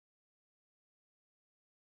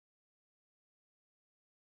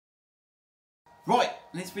Right,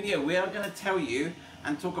 in this video we are going to tell you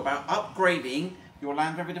and talk about upgrading your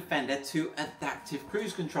Land Rover Defender to adaptive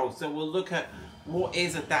cruise control. So we'll look at what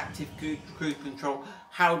is adaptive cruise control,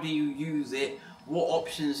 how do you use it, what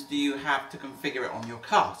options do you have to configure it on your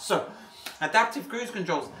car. So adaptive cruise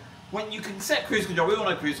controls, when you can set cruise control, we all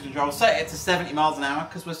know cruise control, set it to 70 miles an hour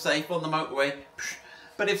because we're safe on the motorway.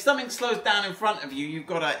 But if something slows down in front of you, you've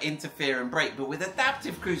got to interfere and brake. But with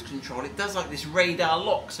adaptive cruise control, it does like this radar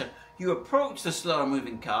lock. So you approach the slower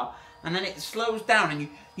moving car and then it slows down and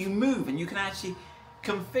you move, and you can actually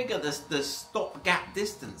configure the stop gap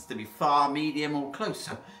distance to be far, medium or close.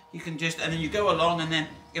 So you can just, and then you go along, and then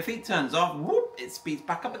if he turns off, whoop, it speeds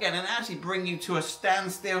back up again and actually bring you to a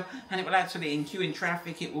standstill, and it will actually, in queue in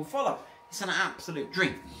traffic, it will follow. It's an absolute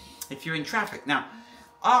dream if you're in traffic. Now,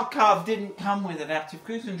 our car didn't come with adaptive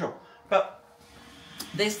cruise control, but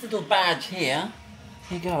this little badge here,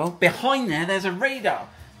 here you go, behind there's a radar,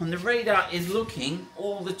 and the radar is looking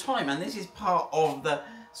all the time, and this is part of the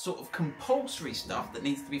sort of compulsory stuff that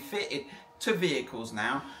needs to be fitted to vehicles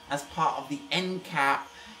now as part of the NCAP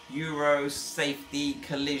Euro Safety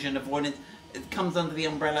Collision Avoidance. It comes under the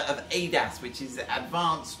umbrella of ADAS, which is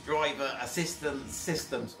Advanced Driver Assistance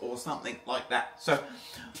Systems or something like that. So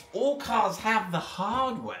all cars have the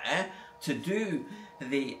hardware to do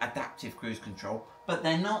the adaptive cruise control, but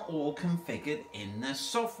they're not all configured in the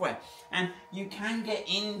software. And you can get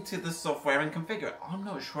into the software and configure it. I'm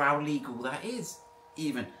not sure how legal that is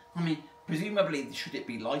even. I mean, presumably should it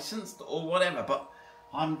be licensed or whatever, but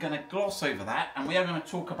I'm going to gloss over that, and we are going to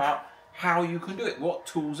talk about how you can do it, what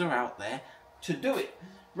tools are out there to do it.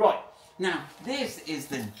 Right, now this is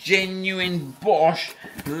the genuine Bosch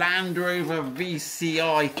Land Rover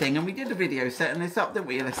VCI thing, and we did a video setting this up, didn't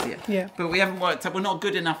we, Alicia? Yeah. But we haven't worked out, we're not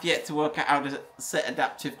good enough yet to work out how to set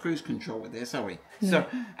adaptive cruise control with this, are we? No. So,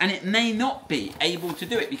 and it may not be able to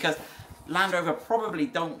do it because Land Rover probably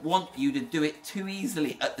don't want you to do it too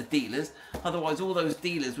easily at the dealers. Otherwise, all those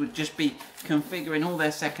dealers would just be configuring all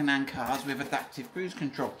their second-hand cars with adaptive cruise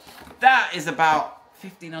control. That is about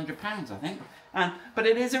 £1,500, I think. But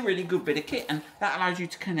it is a really good bit of kit, and that allows you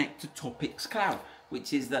to connect to Topics Cloud,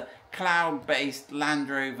 which is the cloud-based Land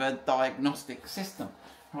Rover diagnostic system.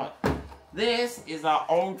 Right, this is our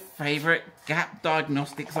old favourite Gap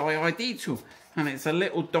Diagnostics IID tool. And it's a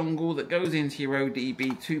little dongle that goes into your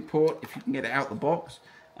ODB2 port, if you can get it out the box.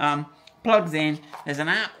 Plugs in. There's an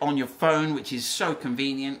app on your phone, which is so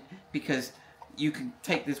convenient because you can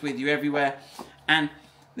take this with you everywhere. And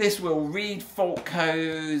this will read fault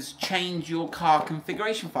codes, change your car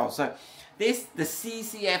configuration files. So this, the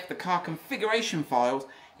CCF, the car configuration files,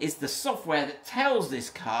 is the software that tells this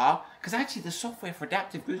car, because actually the software for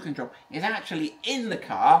adaptive cruise control is actually in the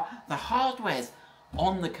car. The hardware's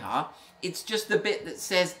on the car. It's just the bit that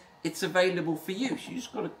says it's available for you. So you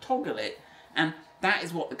just got to toggle it, and that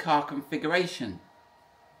is what the car configuration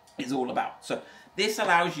is all about. So this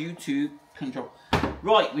allows you to control.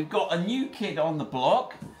 Right, we've got a new kid on the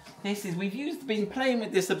block. This is, been playing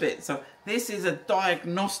with this a bit. So this is a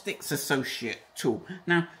Diagnostics Associate tool.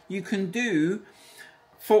 Now you can do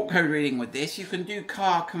fault code reading with this. You can do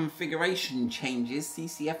car configuration changes,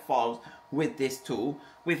 CCF files, with this tool.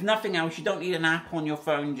 With nothing else, you don't need an app on your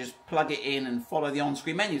phone, just plug it in and follow the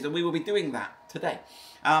on-screen menus, and we will be doing that today.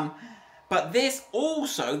 But this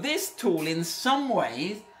tool in some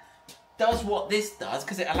ways does what this does,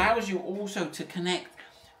 because it allows you also to connect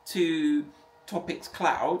to Topics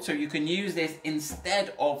Cloud, so you can use this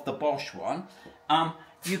instead of the Bosch one.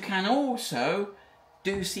 You can also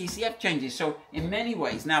do CCF changes, so in many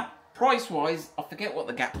ways. Now, price-wise, I forget what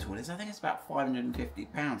the Gap tool is. I think it's about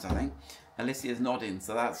 £550, I think. Alicia's nodding,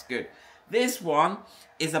 so that's good. This one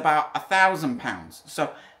is about £1,000. So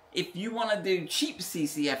if you want to do cheap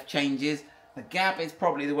CCF changes, the Gap is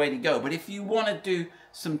probably the way to go. But if you want to do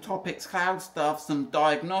some Topics Cloud stuff, some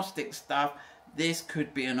diagnostic stuff, this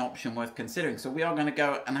could be an option worth considering. So we are going to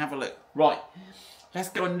go and have a look. Right, let's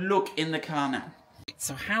go and look in the car now.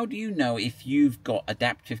 So how do you know if you've got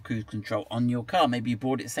adaptive cruise control on your car? Maybe you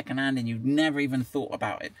bought it second-hand and you've never even thought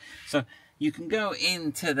about it. So you can go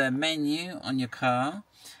into the menu on your car,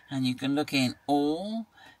 and you can look in All,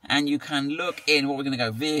 and you can look in, what we're going to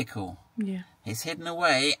go, Vehicle. Yeah. It's hidden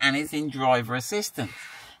away, and it's in Driver Assistance.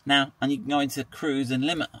 Now, and you can go into Cruise and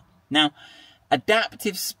Limiter. Now,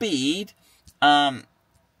 adaptive speed, that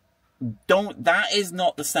is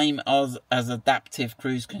not the same as adaptive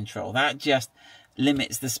cruise control. That just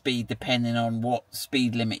limits the speed depending on what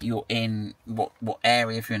speed limit you're in, what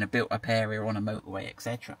area, if you're in a built-up area or on a motorway,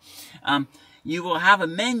 etc. You will have a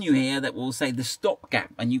menu here that will say the stop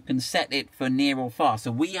gap, and you can set it for near or far.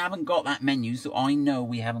 So we haven't got that menu, so I know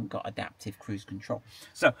we haven't got adaptive cruise control.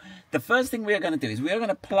 So the first thing we are going to do is we are going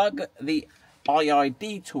to plug the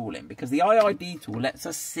IID tool in, because the IID tool lets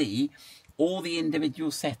us see all the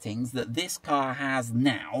individual settings that this car has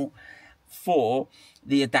now for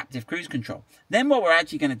the adaptive cruise control. Then what we're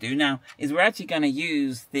actually going to do now is we're actually going to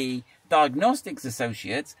use the Diagnostics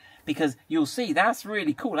Associates, because you'll see that's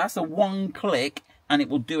really cool. That's a one click and it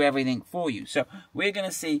will do everything for you. So we're going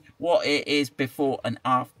to see what it is before and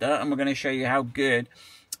after, and we're going to show you how good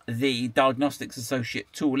the Diagnostics Associate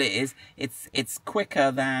tool is. It's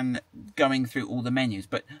quicker than going through all the menus,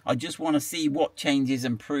 but I just want to see what changes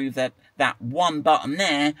and prove that that one button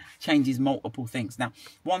there changes multiple things. Now,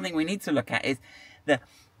 one thing we need to look at is the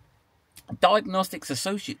Diagnostics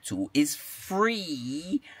Associate tool is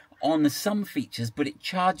free on some features, but it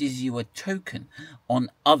charges you a token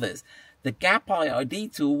on others. The Gap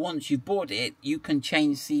IID tool, once you've bought it, you can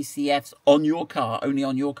change CCFs on your car, only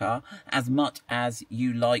on your car, as much as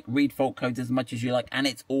you like, read fault codes as much as you like, and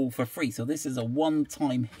it's all for free. So this is a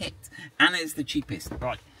one-time hit, and it's the cheapest.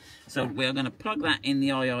 Right, so we're going to plug that in the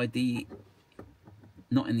IID,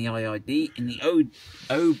 not in the IID, in the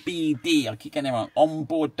OBD, I keep getting it wrong,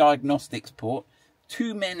 onboard diagnostics port.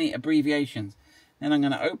 Too many abbreviations. Then I'm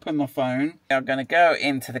going to open my phone. I'm going to go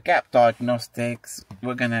into the Gap Diagnostics.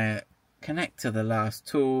 We're going to connect to the last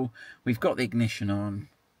tool. We've got the ignition on.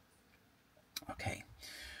 Okay,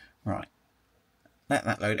 right. Let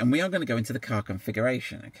that load. And we are going to go into the car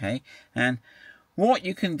configuration, okay? And what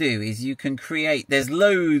you can do is you can create, there's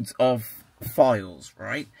loads of files,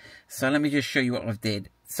 right? So let me just show you what I've did.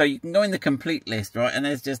 So you can go in the complete list, right? And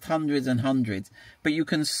there's just hundreds and hundreds. But you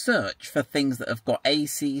can search for things that have got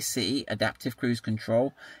ACC, Adaptive Cruise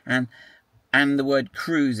Control, and the word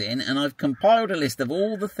cruise in. And I've compiled a list of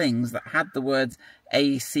all the things that had the words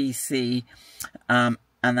ACC and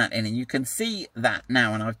that in. And you can see that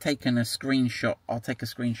now. And I've taken a screenshot. I'll take a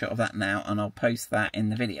screenshot of that now and I'll post that in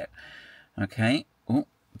the video. Okay. Oh,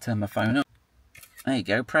 turn my phone up. There you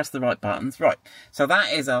go. Press the right buttons. Right. So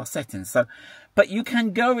that is our settings. So, but you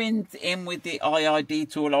can go in with the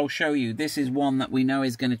IID tool. I'll show you. This is one that we know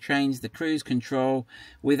is going to change the cruise control,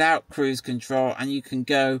 without cruise control, and you can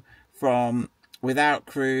go from without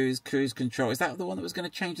cruise control. Is that the one that was going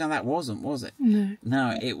to change? No, that wasn't, was it? No.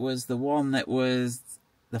 No, it was the one that was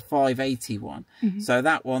the 580 one. So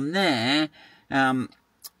that one there,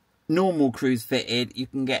 normal cruise fitted. You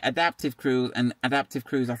can get adaptive cruise and adaptive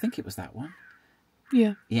cruise. I think it was that one.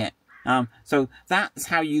 Yeah. Yeah. So that's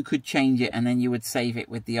how you could change it, and then you would save it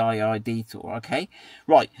with the IID tool, okay?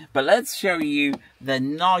 Right, but let's show you the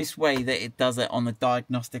nice way that it does it on the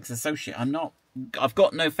Diagnostics Associate. I've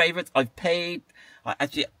got no favorites. I've paid,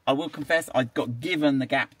 I will confess, I got given the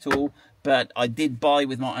Gap tool, but I did buy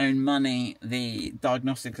with my own money the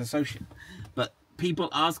Diagnostics Associate. But people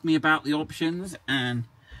ask me about the options, and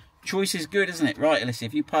choice is good, isn't it? Right, Alicia,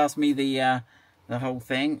 if you pass me the whole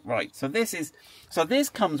thing. Right, so this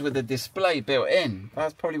comes with a display built in.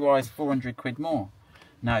 That's probably why it's 400 quid more.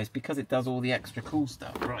 No, it's because it does all the extra cool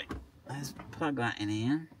stuff. Right, let's plug that in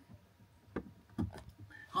here.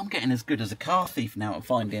 I'm getting as good as a car thief now at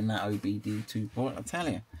finding that OBD2 port, I tell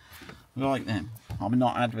you. Right then, I'm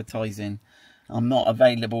not advertising. I'm not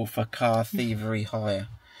available for car thievery hire.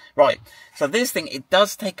 Right, so this thing, it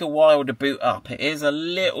does take a while to boot up. It is a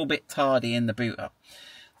little bit tardy in the boot up.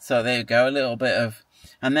 So there you go, a little bit of...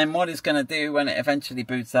 And then what it's going to do when it eventually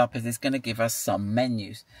boots up is it's going to give us some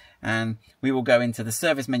menus. And we will go into the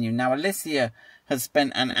service menu. Now, Alicia has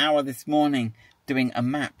spent an hour this morning doing a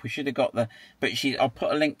map. We should have got the... But I'll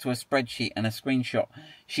put a link to a spreadsheet and a screenshot.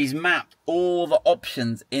 She's mapped all the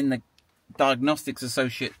options in the Diagnostics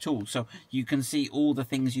Associate tool. So you can see all the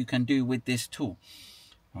things you can do with this tool.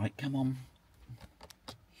 Right, come on.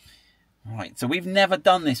 Right, so we've never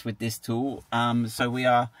done this with this tool, so we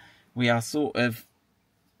are sort of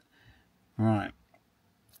right.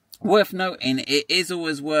 Worth noting, it is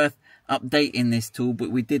always worth updating this tool,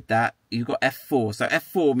 but we did that. You've got F4, so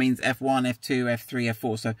F4 means F1, F2, F3,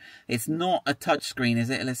 F4. So it's not a touch screen,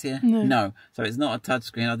 is it, Alicia? No. No. So it's not a touch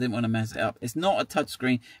screen. I didn't want to mess it up. It's not a touch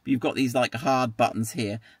screen, but you've got these like hard buttons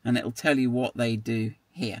here, and it'll tell you what they do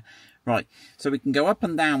here. Right, so we can go up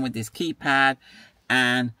and down with this keypad,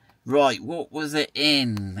 and right, what was it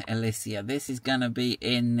in, Alicia? This is going to be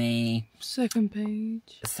in the... second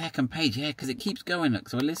page. Second page, yeah, because it keeps going. Look,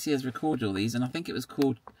 so Alicia's recorded all these, and I think it was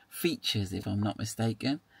called Features, if I'm not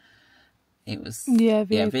mistaken. It was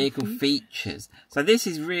vehicle features. So this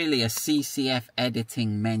is really a CCF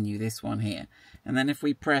editing menu, this one here. And then if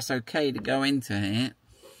we press OK to go into it,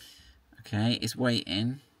 okay, it's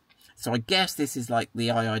waiting. So I guess this is like the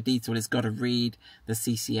IID tool. It's got to read the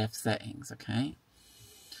CCF settings, okay?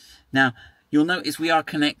 Now, you'll notice we are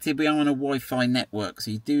connected. We are on a Wi-Fi network,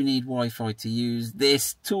 so you do need Wi-Fi to use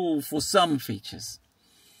this tool for some features.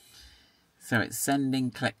 So it's sending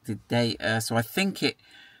collected data. So I think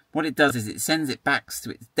what it does is it sends it back to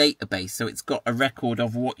its database. So it's got a record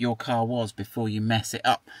of what your car was before you mess it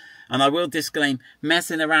up. And I will disclaim,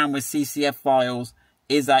 messing around with CCF files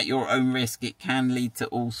is at your own risk. It can lead to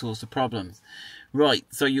all sorts of problems. Right,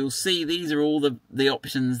 so you'll see these are all the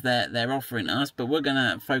options that they're offering us, but we're going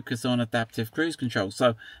to focus on adaptive cruise control.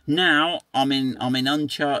 So now I'm in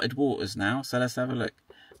uncharted waters now, so let's have a look.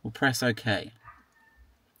 We'll press OK.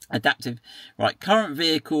 Adaptive, right, current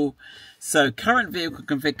vehicle. So current vehicle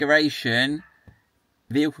configuration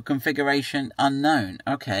unknown.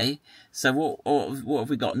 Okay, so what have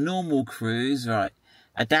we got? Normal cruise, right.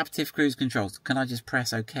 Adaptive cruise controls. Can I just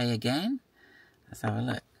press OK again? Let's have a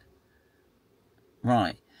look.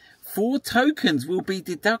 Right. 4 tokens will be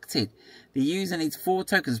deducted. The user needs 4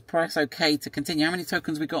 tokens. Press OK to continue. How many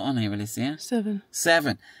tokens we got on here, Alicia? 7.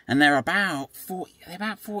 7. And they're about 40. They're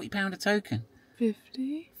about £40 a token.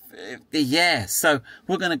 50. Yeah. So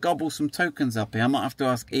we're going to gobble some tokens up here. I might have to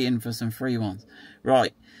ask Ian for some free ones.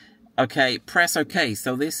 Right. Okay. Press OK.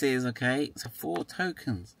 So this is okay. So 4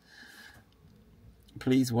 tokens.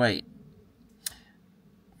 Please wait.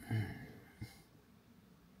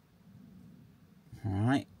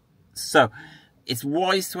 Alright, so it's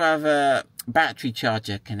wise to have a battery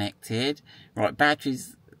charger connected. Right,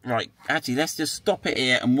 batteries, right, actually let's just stop it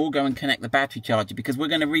here and we'll go and connect the battery charger because we're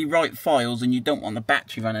going to rewrite files and you don't want the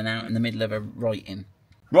battery running out in the middle of a writing.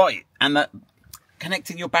 Right, and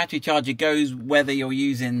connecting your battery charger goes whether you're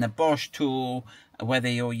using the Bosch tool, whether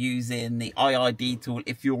you're using the IID tool.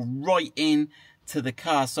 If you're writing to the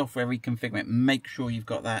car software reconfigure it, make sure you've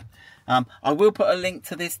got that. I will put a link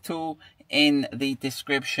to this tool in the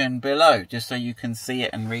description below just so you can see it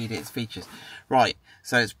and read its features. Right,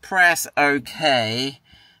 so it's press OK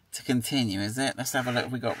to continue, is it? Let's have a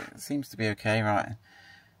look. It seems to be okay, right.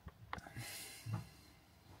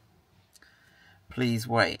 Please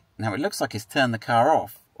wait. Now it looks like it's turned the car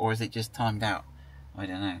off, or is it just timed out? I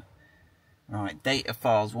don't know. Right, data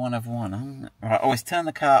files 1 of 1. Right, oh, it's turned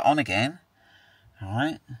the car on again.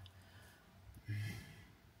 Alright.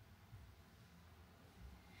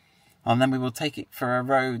 And then we will take it for a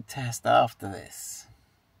road test after this.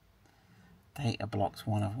 Data blocks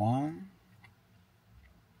 1 of 1.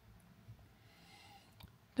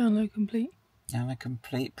 Download complete. Download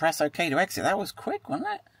complete. Press OK to exit. That was quick, wasn't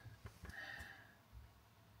it?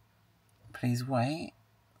 Please wait.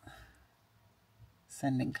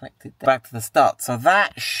 Sending collected data. Back to the start. So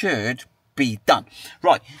that should be done.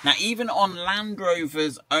 Right, now even on Land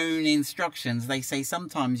Rover's own instructions, they say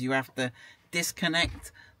sometimes you have to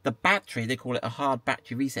disconnect the battery. They call it a hard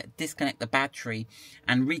battery reset. Disconnect the battery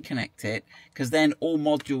and reconnect it, because then all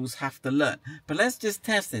modules have to learn. But let's just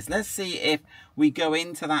test this. Let's see if we go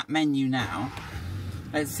into that menu now.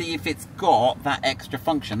 Let's see if it's got that extra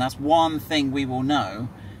function. That's one thing we will know,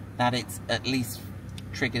 that it's at least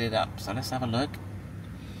triggered it up. So let's have a look.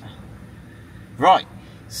 Right,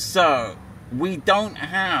 so we don't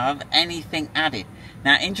have anything added.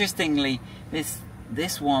 Now interestingly, this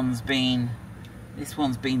one's been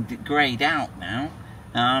grayed out now,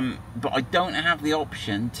 but I don't have the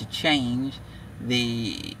option to change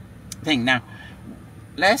the thing. Now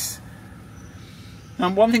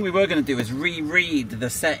one thing we were going to do is reread the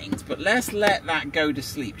settings, but let's let that go to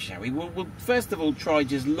sleep, shall we? We'll first of all try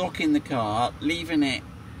just locking the car, leaving it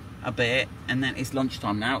a bit, and then it's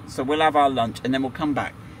lunchtime now, so we'll have our lunch and then we'll come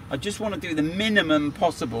back. I just want to do the minimum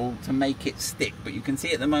possible to make it stick, but you can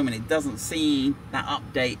see at the moment it doesn't seem, that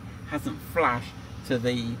update hasn't flashed to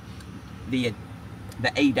the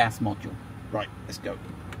ADAS module. Right, let's go.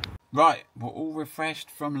 Right, we're all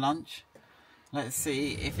refreshed from lunch. Let's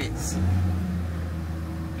see if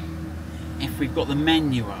we've got the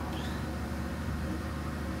menu up.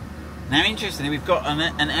 Now interestingly, we've got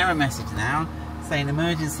an error message now saying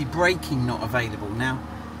emergency braking not available. Now,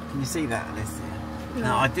 can you see that, Alicia?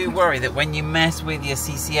 Now, I do worry that when you mess with your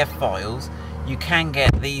CCF files, you can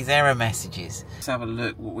get these error messages. Let's have a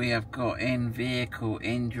look what we have got in vehicle,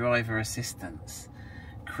 in driver assistance,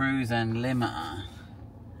 cruise and limiter.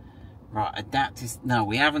 Right, adaptive, no,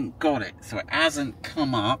 we haven't got it. So it hasn't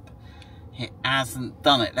come up, it hasn't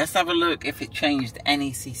done it. Let's have a look if it changed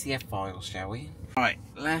any CCF files, shall we? Right,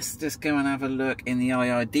 let's just go and have a look in the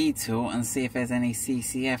IID tool and see if there's any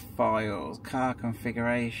CCF files. Car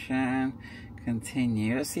configuration,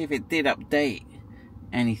 continue. Let's see if it did update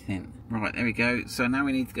anything. Right, there we go. So now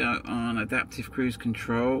we need to go on adaptive cruise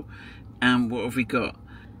control. And what have we got?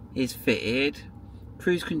 Is fitted.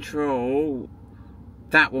 Cruise control,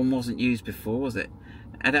 that one wasn't used before, was it?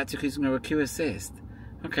 Adaptive cruise control Q assist.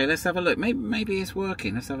 Okay, let's have a look. Maybe it's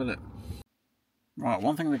working. Let's have a look. Right,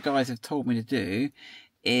 one thing the guys have told me to do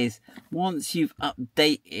is once you've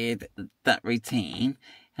updated that routine,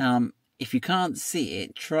 if you can't see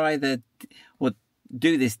it, try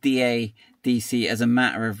do this DADC as a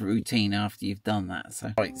matter of routine after you've done that.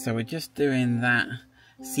 So, right, so we're just doing that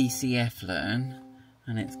CCF Learn,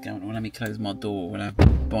 and it's going. Well, let me close my door. We'll have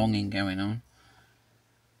bonging going on.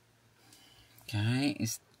 Okay,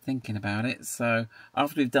 it's thinking about it. So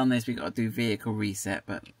after we've done this, we've got to do vehicle reset,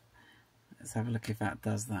 but let's have a look if that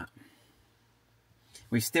does that.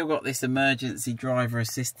 We've still got this emergency driver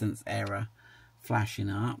assistance error flashing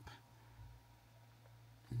up.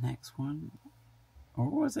 Next one. Or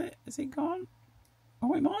was it? Is it gone?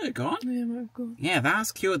 Oh, it might have gone. Yeah, it might have gone. Yeah,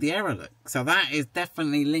 that's cured the error, look. So that is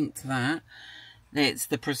definitely linked to that. It's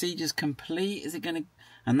the procedure's complete. Is it going to...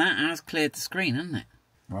 And that has cleared the screen, hasn't it?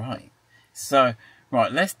 Right. So,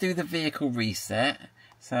 right, let's do the vehicle reset.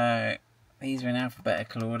 So, these are in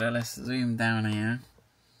alphabetical order. Let's zoom down here.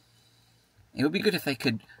 It would be good if they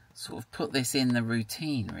could sort of put this in the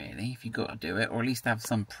routine, really, if you've got to do it, or at least have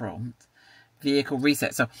some prompt. Vehicle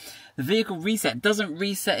reset. So, the vehicle reset doesn't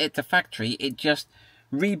reset it to factory. It just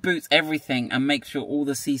reboots everything and makes sure all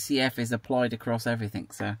the CCF is applied across everything.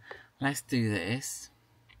 So, let's do this.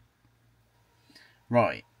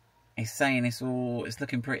 Right. It's saying it's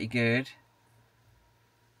looking pretty good.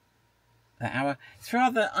 The hour, it's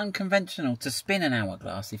rather unconventional to spin an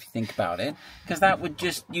hourglass if you think about it, because that would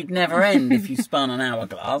just, you'd never end if you spun an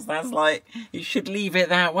hourglass. That's like, you should leave it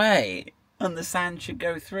that way and the sand should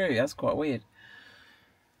go through. That's quite weird.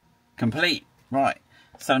 Complete. Right,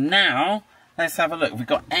 so now let's have a look. Have we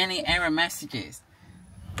got any error messages?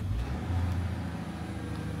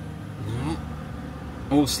 No.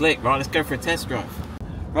 All slick. Right, let's go for a test drive.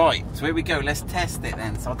 Right, so here we go. Let's test it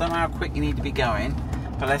then. So I don't know how quick you need to be going,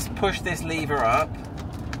 but let's push this lever up.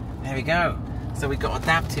 There we go. So we've got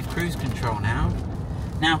adaptive cruise control now.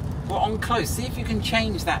 Now, we're on close. See if you can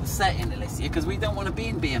change that setting, Alicia, because we don't want to be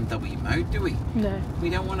in BMW mode, do we? No. We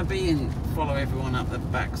don't want to be in follow everyone up the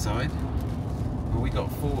backside. Well, we got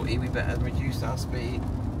 40. We better reduce our speed.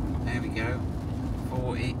 There we go.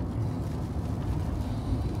 40.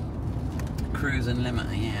 Cruise and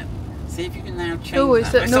limiter, yeah. See if you can now change oh,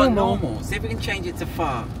 it's that. at normal. Normal. See if we can change it to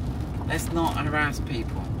far. Let's not harass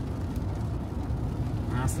people.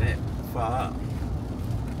 That's it. Far.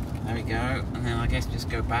 There we go. And then I guess just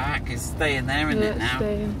go back. It's staying there, isn't it now?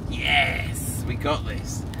 Staying. Yes, we got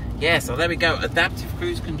this. Yeah, so there we go. Adaptive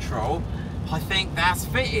cruise control. I think that's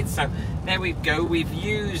fitted. So there we go. We've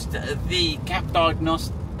used the gap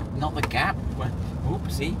diagnostic, not the gap.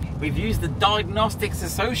 Oopsie. We've used the Diagnostics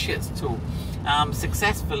Associates Tool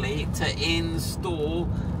successfully to install.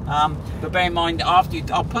 But bear in mind, after you,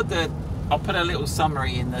 I'll put a little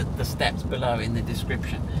summary in the steps below in the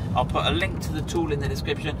description. I'll put a link to the tool in the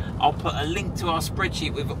description. I'll put a link to our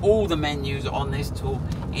spreadsheet with all the menus on this tool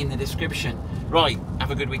in the description. Right,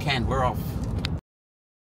 have a good weekend. We're off.